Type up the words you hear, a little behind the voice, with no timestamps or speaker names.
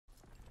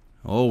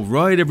All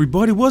right,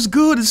 everybody, what's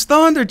good? It's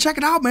Thunder. Check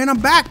it out, man. I'm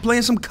back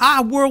playing some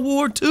COD World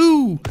War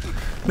II.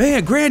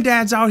 Man,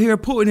 Granddad's out here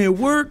putting in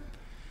work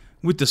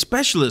with the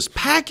specialist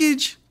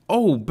package.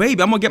 Oh,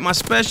 baby, I'm gonna get my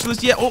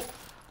specialist. Yeah, oh.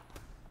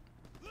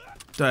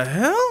 The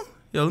hell?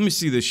 Yo, let me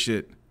see this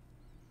shit.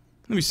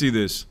 Let me see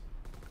this.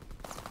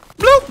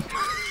 Bloop!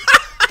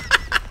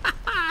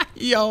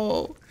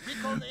 Yo.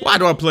 Why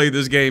do I play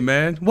this game,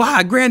 man?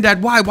 Why,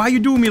 Granddad? Why? Why you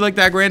doing me like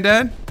that,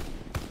 Granddad?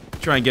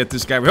 Try and get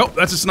this guy. Oh,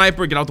 that's a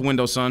sniper. Get out the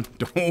window, son.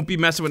 Don't be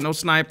messing with no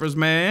snipers,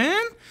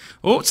 man.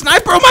 Oh,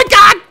 sniper. Oh, my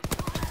God.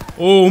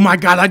 Oh, my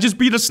God. I just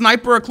beat a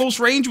sniper at close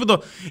range with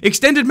a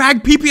extended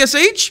mag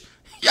PPSH?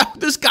 Yo,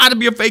 this gotta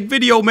be a fake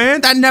video,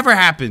 man. That never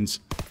happens.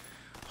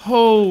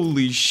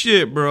 Holy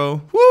shit,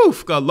 bro. Woo,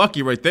 got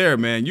lucky right there,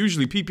 man.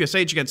 Usually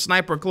PPSH against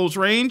sniper at close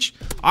range.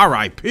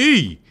 RIP.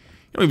 You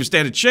don't even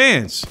stand a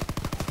chance.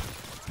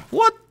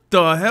 What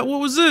the hell? What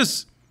was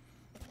this?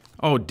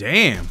 Oh,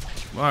 damn.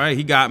 All right,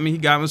 he got me. He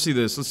got me. Let's see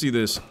this. Let's see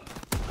this.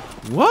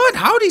 What?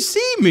 How'd he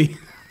see me?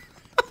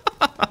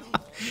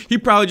 He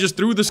probably just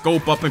threw the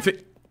scope up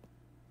and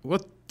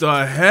What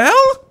the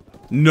hell?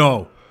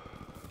 No.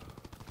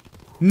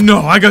 No,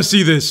 I gotta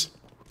see this.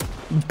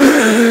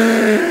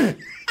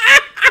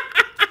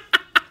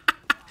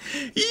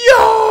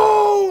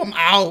 Yo! I'm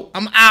out.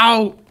 I'm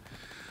out.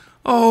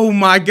 Oh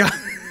my God.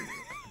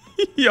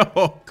 Yo,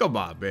 come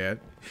on, man.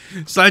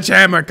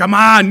 Sledgehammer, come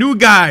on. New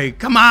guy,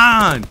 come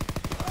on.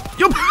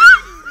 Yo.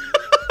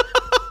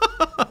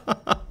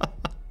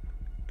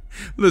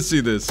 Let's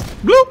see this.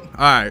 Bloop.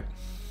 Alright.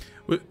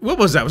 What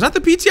was that? Was that the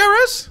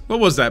PTRS?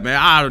 What was that, man?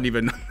 I don't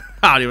even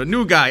know.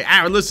 New guy.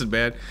 Aaron, listen,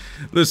 man.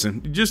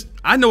 Listen,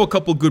 I know a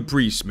couple good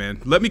priests,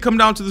 man. Let me come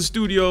down to the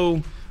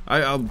studio.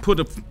 I'll put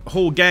a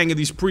whole gang of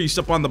these priests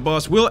up on the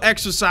bus. We'll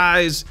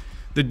exercise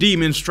the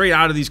demons straight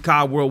out of these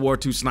COD World War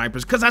II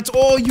snipers. Because that's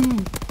all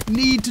you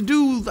need to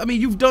do. I mean,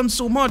 you've done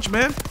so much,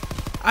 man.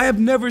 I have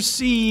never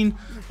seen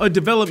a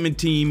development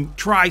team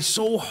try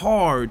so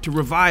hard to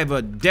revive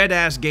a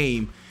dead-ass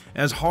game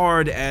as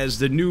hard as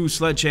the new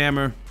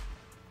Sledgehammer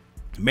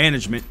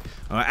management,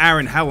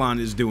 Aaron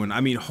Hellon, is doing.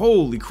 I mean,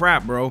 holy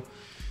crap, bro.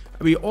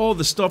 I mean, all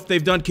the stuff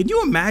they've done. Can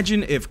you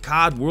imagine if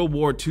COD World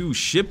War II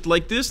shipped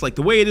like this? Like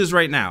the way it is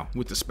right now,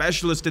 with the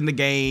specialist in the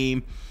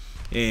game,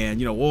 and,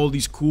 you know, all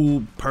these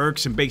cool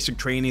perks and basic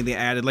training they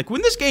added. Like,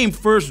 when this game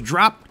first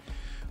dropped,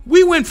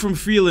 we went from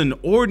feeling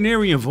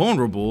ordinary and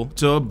vulnerable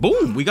to,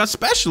 boom, we got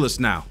specialists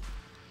now.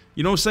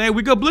 You know what I'm saying?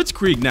 We got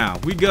Blitzkrieg now.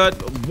 We got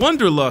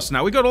Wonderlust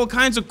now. We got all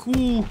kinds of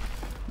cool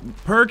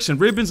perks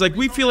and ribbons. Like,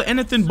 we feel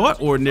anything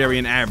but ordinary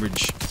and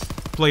average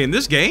playing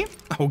this game.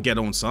 Oh, get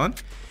on, son.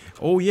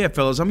 Oh, yeah,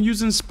 fellas, I'm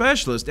using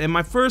Specialist. And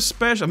my first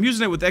special, I'm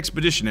using it with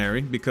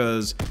Expeditionary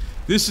because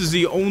this is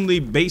the only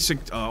basic,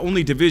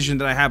 only division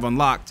that I have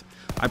unlocked.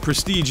 I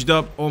prestiged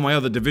up all my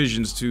other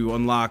divisions to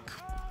unlock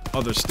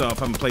other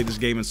stuff. I haven't played this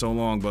game in so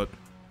long, but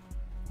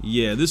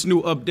yeah, this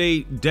new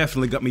update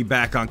definitely got me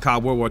back on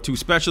COD World War II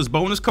Specialist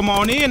bonus. Come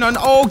on in. And,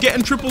 oh,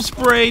 getting triple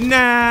spray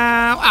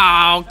now.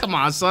 Oh, come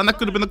on, son. That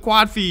could have been the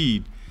quad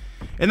feed.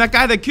 And that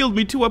guy that killed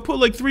me, too, I put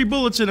like 3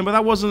 bullets in him, but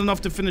that wasn't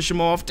enough to finish him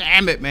off.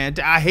 Damn it, man.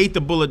 I hate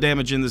the bullet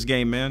damage in this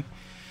game, man.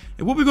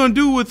 And what we gonna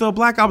do with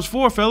Black Ops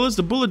 4, fellas?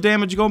 The bullet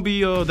damage is gonna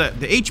be, the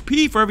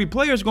HP for every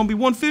player is gonna be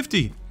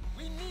 150.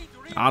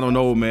 I don't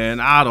know, man.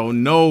 I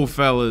don't know,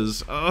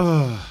 fellas.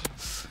 Ugh.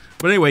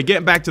 But anyway,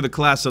 getting back to the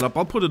class setup,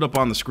 I'll put it up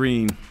on the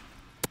screen.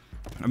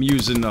 I'm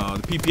using the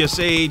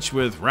PPSH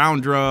with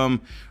round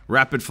drum,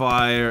 rapid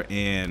fire,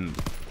 and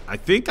I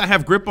think I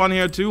have grip on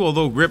here too,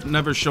 although grip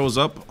never shows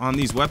up on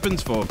these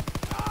weapons for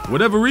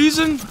whatever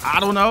reason. I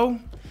don't know.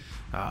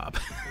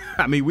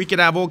 I mean, we could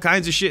have all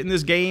kinds of shit in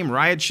this game.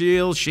 Riot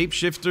shields,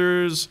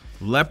 shapeshifters,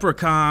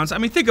 leprechauns. I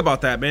mean, think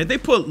about that, man. They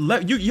put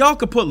y'all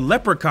could put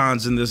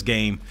leprechauns in this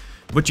game,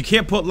 but you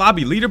can't put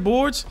lobby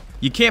leaderboards.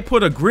 You can't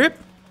put a grip.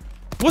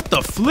 What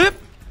the flip?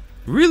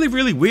 Really,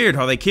 really weird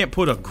how they can't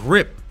put a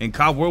grip in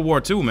COD World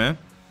War II, man.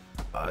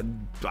 I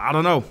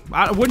don't know.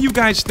 What do you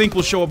guys think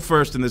will show up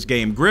first in this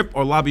game? Grip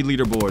or lobby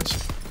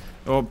leaderboards?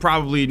 Or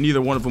probably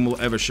neither one of them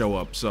will ever show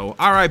up. So,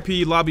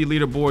 RIP, lobby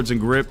leaderboards and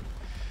grip.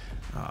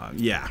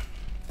 Yeah.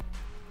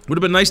 Would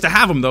have been nice to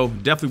have them, though.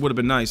 Definitely would have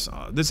been nice.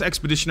 This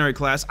expeditionary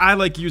class, I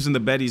like using the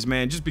Bettys,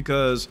 man, just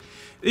because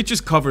it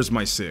just covers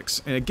my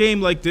 6. In a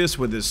game like this,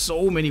 where there's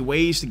so many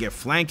ways to get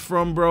flanked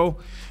from, bro,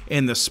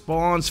 and the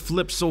spawns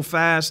flip so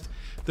fast,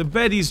 the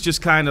Bettys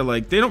just kind of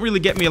like, they don't really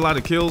get me a lot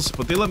of kills,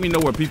 but they let me know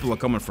where people are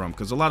coming from.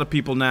 Because a lot of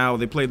people now,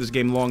 they play this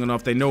game long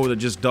enough, they know to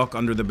just duck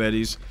under the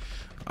Bettys.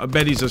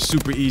 Bettys are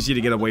super easy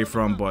to get away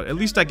from, but at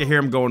least I can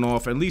hear them going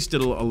off. At least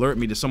it'll alert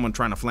me to someone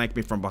trying to flank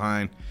me from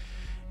behind.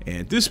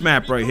 And this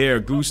map right here,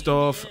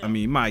 Gustav, I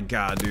mean, my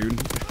God, dude.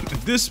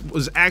 This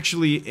was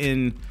actually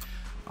in...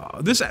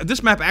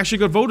 this map actually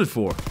got voted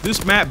for.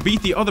 This map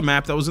beat the other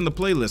map that was in the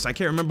playlist. I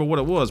can't remember what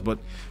it was, but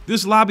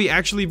this lobby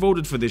actually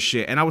voted for this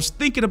shit. And I was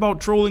thinking about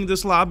trolling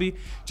this lobby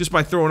just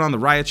by throwing on the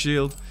riot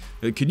shield.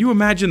 Can you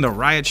imagine the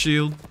riot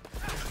shield?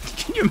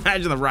 Can you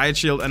imagine the riot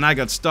shield? And I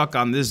got stuck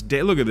on this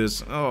day. Look at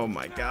this. Oh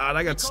my God,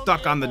 I got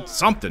stuck on the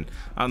something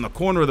on the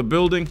corner of the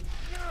building.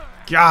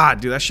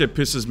 God, dude, that shit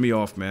pisses me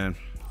off, man.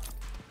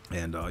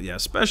 And yeah,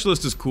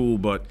 Specialist is cool,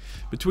 but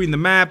between the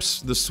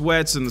maps, the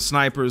sweats, and the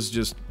snipers,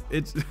 just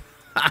it's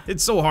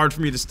it's so hard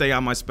for me to stay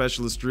on my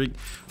Specialist streak.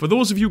 For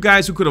those of you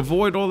guys who could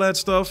avoid all that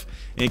stuff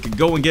and could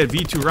go and get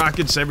V2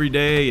 rockets every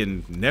day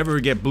and never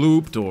get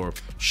blooped or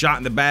shot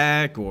in the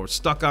back or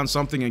stuck on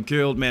something and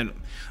killed, man,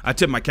 I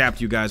tip my cap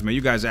to you guys, man.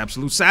 You guys are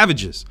absolute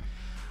savages.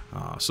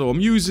 So I'm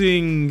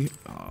using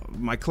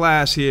my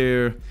class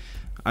here.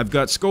 I've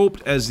got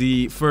Scoped as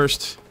the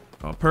first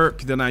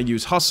perk, then I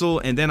use Hustle,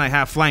 and then I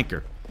have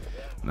Flanker.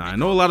 Now, I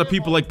know a lot of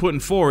people like putting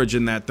Forage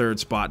in that third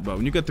spot, but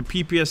when you got the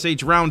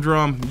PPSH round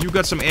drum, you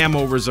got some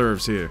ammo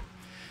reserves here.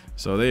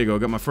 So there you go,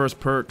 got my first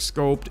perk,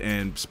 Scoped,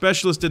 and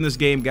Specialist in this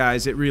game,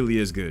 guys, it really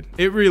is good.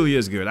 It really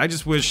is good. I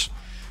just wish,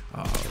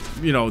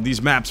 you know,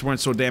 these maps weren't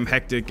so damn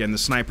hectic and the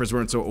snipers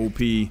weren't so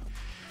OP.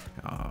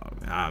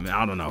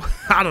 I don't know.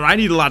 I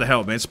need a lot of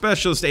help, man.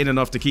 Specialist ain't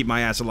enough to keep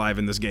my ass alive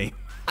in this game.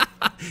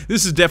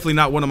 This is definitely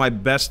not one of my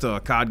best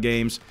COD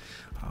games.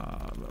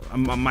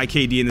 My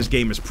KD in this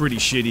game is pretty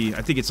shitty.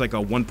 I think it's like a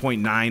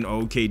 1.90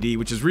 KD,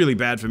 which is really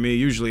bad for me.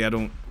 Usually I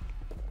don't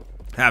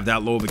have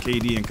that low of a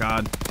KD in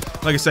COD.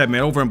 Like I said,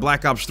 man, over in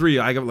Black Ops 3,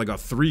 I got like a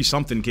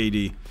 3-something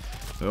KD.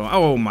 So,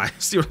 oh my,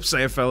 see what I'm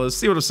saying, fellas?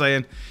 See what I'm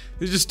saying?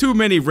 There's just too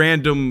many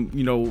random,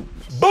 you know,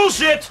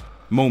 bullshit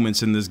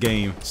moments in this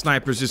game.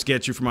 Snipers just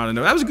get you from out of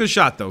nowhere. That was a good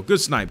shot, though. Good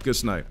snipe, good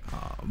snipe.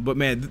 But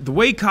man, the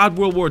way COD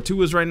World War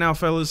II is right now,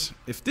 fellas,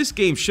 if this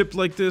game shipped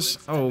like this,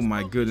 oh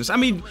my goodness. I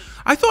mean,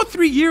 I thought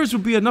 3 years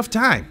would be enough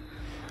time.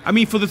 I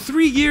mean, for the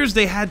 3 years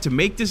they had to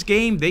make this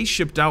game, they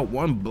shipped out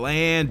one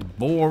bland,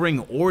 boring,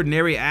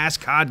 ordinary-ass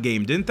COD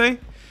game, didn't they?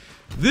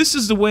 This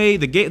is the way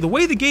the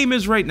game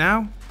is right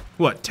now.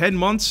 What, 10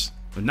 months?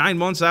 Or 9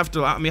 months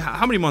after? I mean,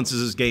 how many months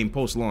is this game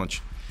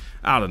post-launch?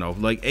 I don't know,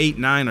 like 8,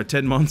 9, or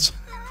 10 months?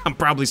 I'm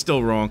probably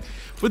still wrong.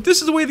 But this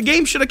is the way the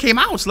game should have came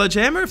out,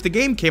 Sledgehammer. If the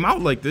game came out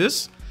like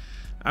this,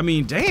 I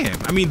mean, damn.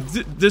 I mean,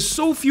 there's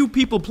so few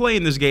people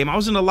playing this game. I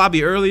was in the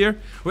lobby earlier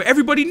where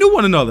everybody knew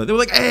one another. They were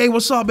like, hey,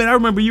 what's up, man? I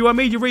remember you. I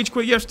made you rage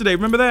quit yesterday.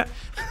 Remember that?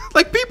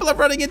 Like, people are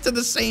running into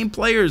the same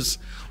players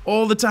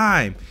all the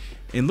time.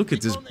 And look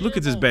at this. Look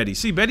at this Betty.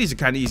 See, Betty's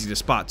kind of easy to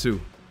spot,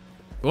 too.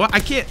 Well,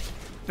 I can't.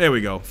 There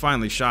we go.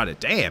 Finally shot it.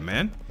 Damn,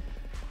 man.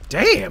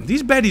 Damn,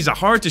 these Bettys are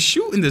hard to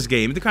shoot in this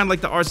game. They're kind of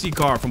like the RC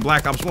car from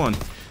Black Ops 1.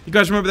 You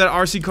guys remember that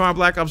RC car in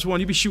Black Ops 1?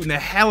 You'd be shooting the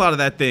hell out of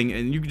that thing,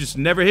 and you could just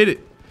never hit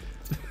it.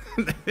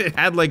 It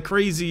had, like,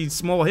 crazy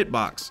small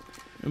hitbox.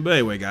 But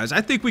anyway, guys,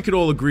 I think we could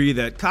all agree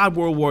that COD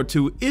World War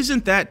II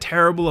isn't that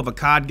terrible of a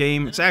COD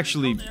game. It's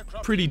actually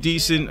pretty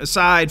decent,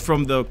 aside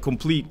from the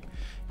complete,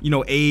 you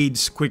know,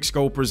 AIDS, quick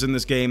scopers in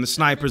this game. The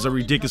snipers are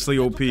ridiculously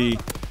OP,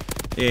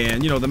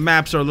 and, you know, the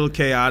maps are a little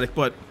chaotic,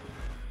 but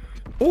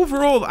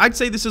overall, I'd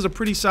say this is a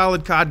pretty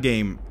solid COD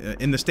game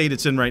in the state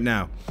it's in right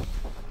now.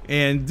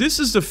 And this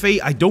is the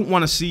fate I don't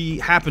want to see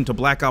happen to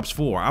Black Ops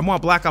 4. I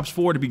want Black Ops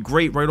 4 to be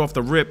great right off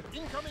the rip,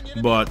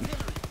 but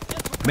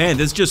man,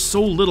 there's just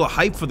so little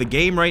hype for the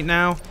game right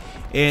now.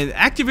 And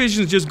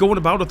Activision's just going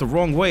about it the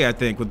wrong way, I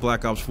think, with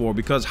Black Ops 4,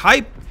 because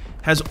hype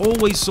has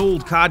always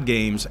sold COD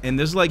games, and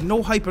there's like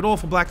no hype at all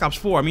for Black Ops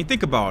 4. I mean,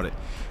 think about it.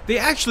 They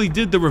actually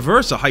did the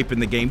reverse of hype in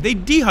the game. They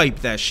de-hyped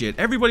that shit.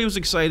 Everybody was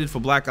excited for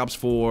Black Ops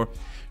 4,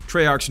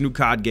 Treyarch's new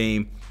COD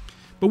game.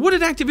 But what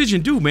did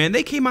Activision do, man?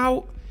 They came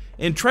out,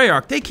 and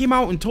Treyarch, they came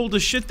out and told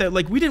us shit that,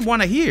 like, we didn't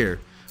want to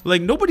hear.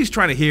 Like, nobody's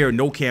trying to hear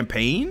no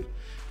campaign.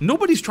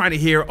 Nobody's trying to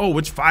hear, oh,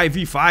 it's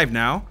 5v5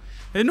 now.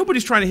 And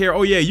nobody's trying to hear,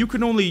 oh yeah, you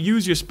can only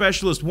use your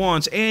specialist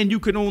once, and you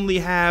can only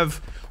have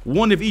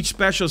one of each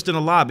specialist in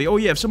a lobby. Oh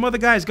yeah, if some other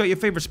guy's got your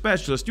favorite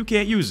specialist, you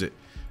can't use it.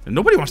 And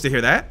nobody wants to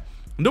hear that.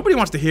 Nobody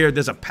wants to hear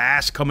there's a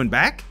pass coming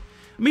back.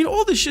 I mean,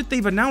 all the shit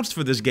they've announced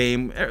for this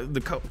game,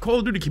 the Call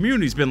of Duty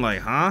community's been like,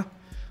 huh?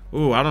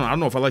 Ooh, I don't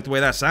know if I like the way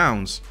that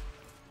sounds.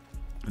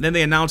 And then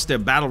they announced their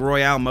Battle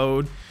Royale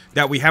mode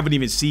that we haven't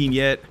even seen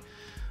yet.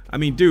 I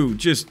mean, dude,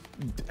 just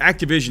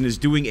Activision is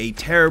doing a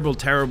terrible,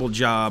 terrible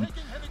job.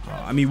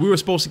 I mean, we were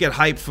supposed to get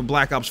hyped for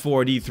Black Ops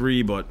 4 at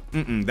E3, but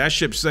that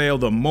ship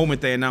sailed the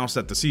moment they announced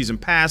that the Season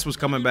Pass was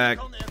coming back.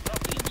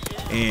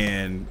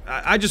 And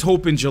I just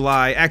hope in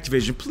July,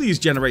 Activision, please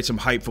generate some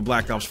hype for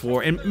Black Ops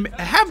 4 and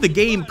have the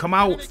game come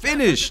out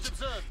finished.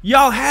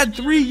 Y'all had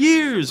 3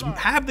 years.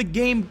 Have the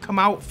game come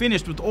out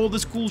finished with all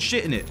this cool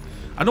shit in it.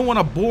 I don't want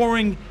a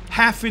boring,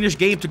 half-finished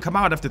game to come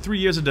out after 3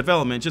 years of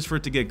development just for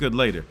it to get good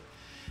later.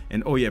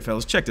 And oh yeah,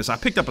 fellas, check this. I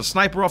picked up a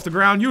sniper off the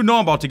ground. You know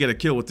I'm about to get a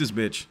kill with this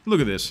bitch. Look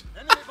at this.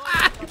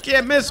 You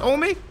can't miss,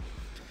 homie.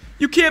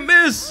 You can't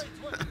miss.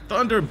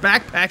 Thunder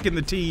backpacking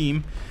the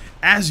team,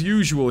 as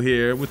usual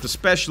here, with the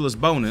specialist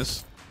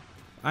bonus.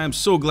 I am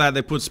so glad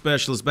they put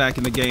specialists back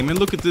in the game. And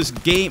look at this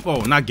game.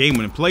 Oh, not game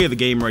winning. Play of the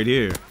game right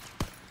here.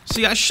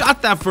 See, I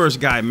shot that first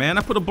guy, man.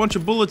 I put a bunch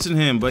of bullets in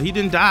him, but he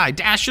didn't die.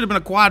 That should have been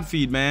a quad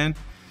feed, man.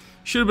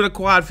 Should have been a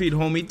quad feed,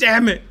 homie.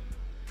 Damn it.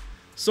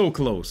 So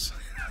close.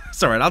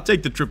 It's alright, I'll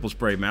take the triple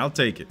spray, man. I'll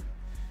take it.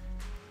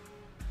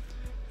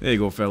 There you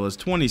go, fellas.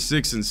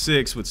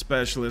 26-6 with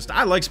Specialist.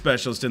 I like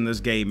Specialist in this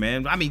game,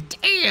 man. I mean,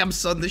 damn,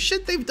 son. The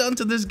shit they've done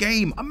to this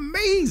game.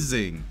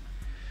 Amazing.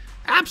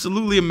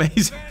 Absolutely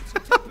amazing.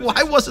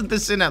 Why wasn't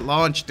this in at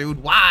launch,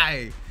 dude?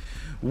 Why?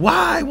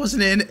 Why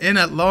wasn't it in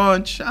at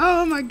launch?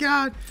 Oh my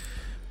god.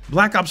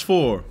 Black Ops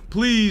 4,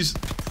 please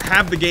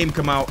have the game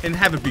come out and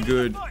have it be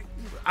good.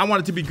 I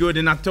want it to be good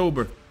in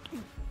October.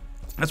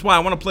 That's why I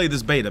want to play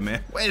this beta,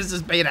 man. Where's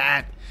this beta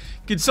at?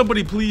 Can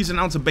somebody please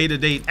announce a beta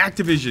date?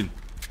 Activision,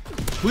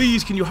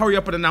 please, can you hurry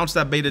up and announce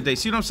that beta date?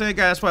 See what I'm saying,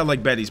 guys? That's why I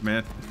like Betty's,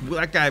 man.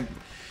 That guy,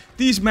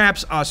 these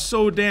maps are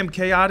so damn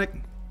chaotic.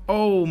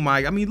 Oh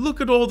my, I mean,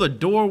 look at all the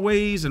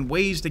doorways and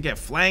ways to get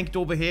flanked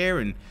over here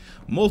and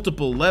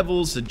multiple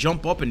levels to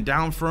jump up and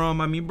down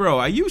from. I mean, bro,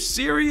 are you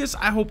serious?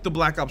 I hope the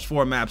Black Ops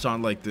 4 maps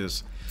aren't like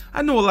this.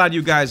 I know a lot of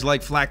you guys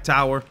like Flank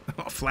Tower,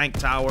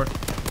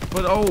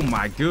 but oh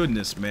my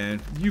goodness,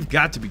 man. You've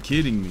got to be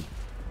kidding me.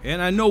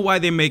 And I know why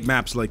they make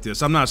maps like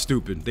this. I'm not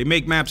stupid. They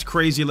make maps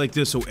crazy like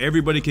this so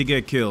everybody can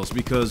get kills,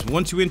 because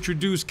once you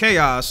introduce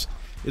chaos,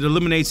 it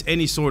eliminates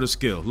any sort of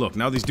skill. Look,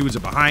 now these dudes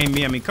are behind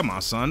me. I mean, come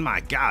on, son. My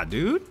god,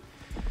 dude.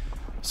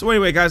 So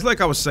anyway, guys,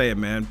 like I was saying,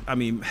 man, I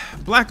mean,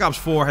 Black Ops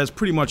 4 has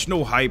pretty much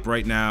no hype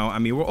right now. I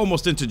mean, we're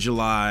almost into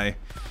July.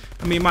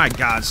 I mean, my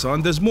god,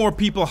 son, there's more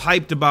people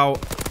hyped about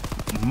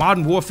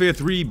Modern Warfare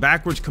 3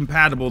 backwards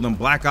compatible than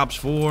Black Ops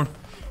 4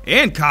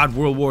 and COD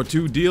World War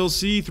II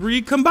DLC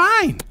 3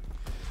 combined.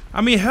 I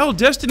mean, hell,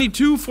 Destiny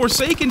 2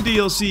 Forsaken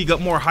DLC got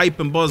more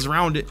hype and buzz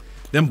around it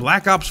than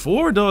Black Ops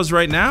 4 does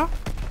right now.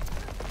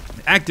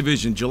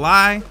 Activision,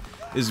 July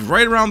is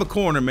right around the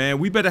corner, man.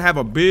 We better have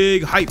a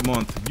big hype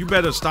month. You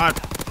better start,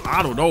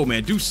 I don't know,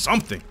 man, do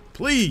something,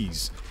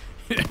 please.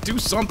 Do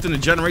something to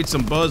generate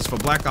some buzz for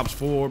Black Ops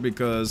 4,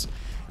 because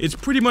it's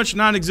pretty much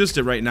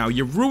non-existent right now.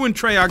 You ruined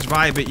Treyarch's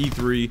vibe at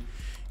E3.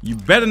 You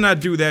better not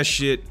do that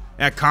shit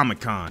at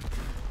Comic-Con.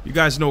 You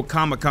guys know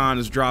Comic-Con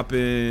is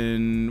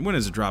dropping, when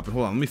is it dropping?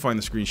 Hold on, let me find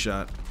the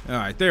screenshot.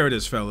 Alright, there it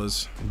is,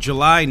 fellas.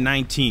 July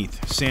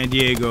 19th, San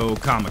Diego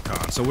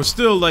Comic-Con. So we're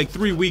still like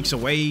 3 weeks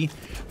away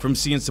from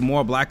seeing some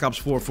more Black Ops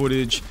 4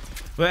 footage.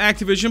 But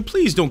Activision,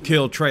 please don't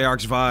kill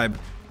Treyarch's vibe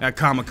at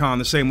Comic-Con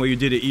the same way you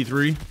did at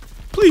E3.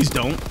 Please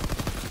don't.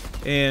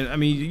 And, I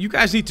mean, you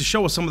guys need to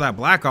show us some of that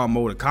blackout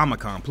mode at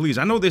Comic-Con, please.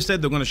 I know they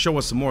said they're going to show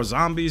us some more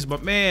zombies,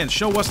 but man,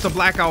 show us the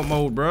blackout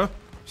mode, bruh.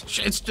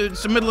 It's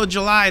the middle of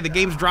July. The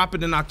game's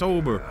dropping in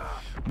October.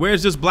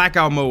 Where's this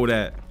blackout mode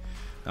at?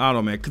 I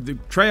don't know, man.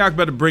 Treyarch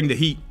better bring the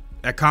heat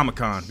at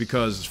Comic-Con,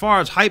 because as far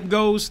as hype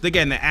goes, they're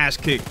getting their ass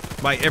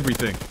kicked by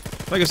everything.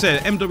 Like I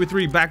said,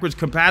 MW3 backwards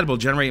compatible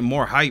generating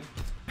more hype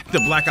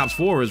than Black Ops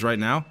 4 is right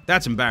now.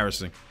 That's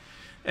embarrassing.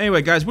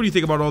 Anyway, guys, what do you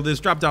think about all this?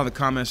 Drop down in the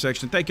comment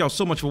section. Thank y'all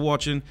so much for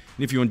watching.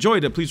 And if you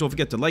enjoyed it, please don't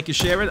forget to like and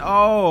share it.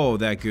 Oh,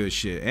 that good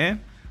shit. And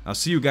I'll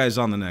see you guys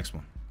on the next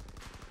one.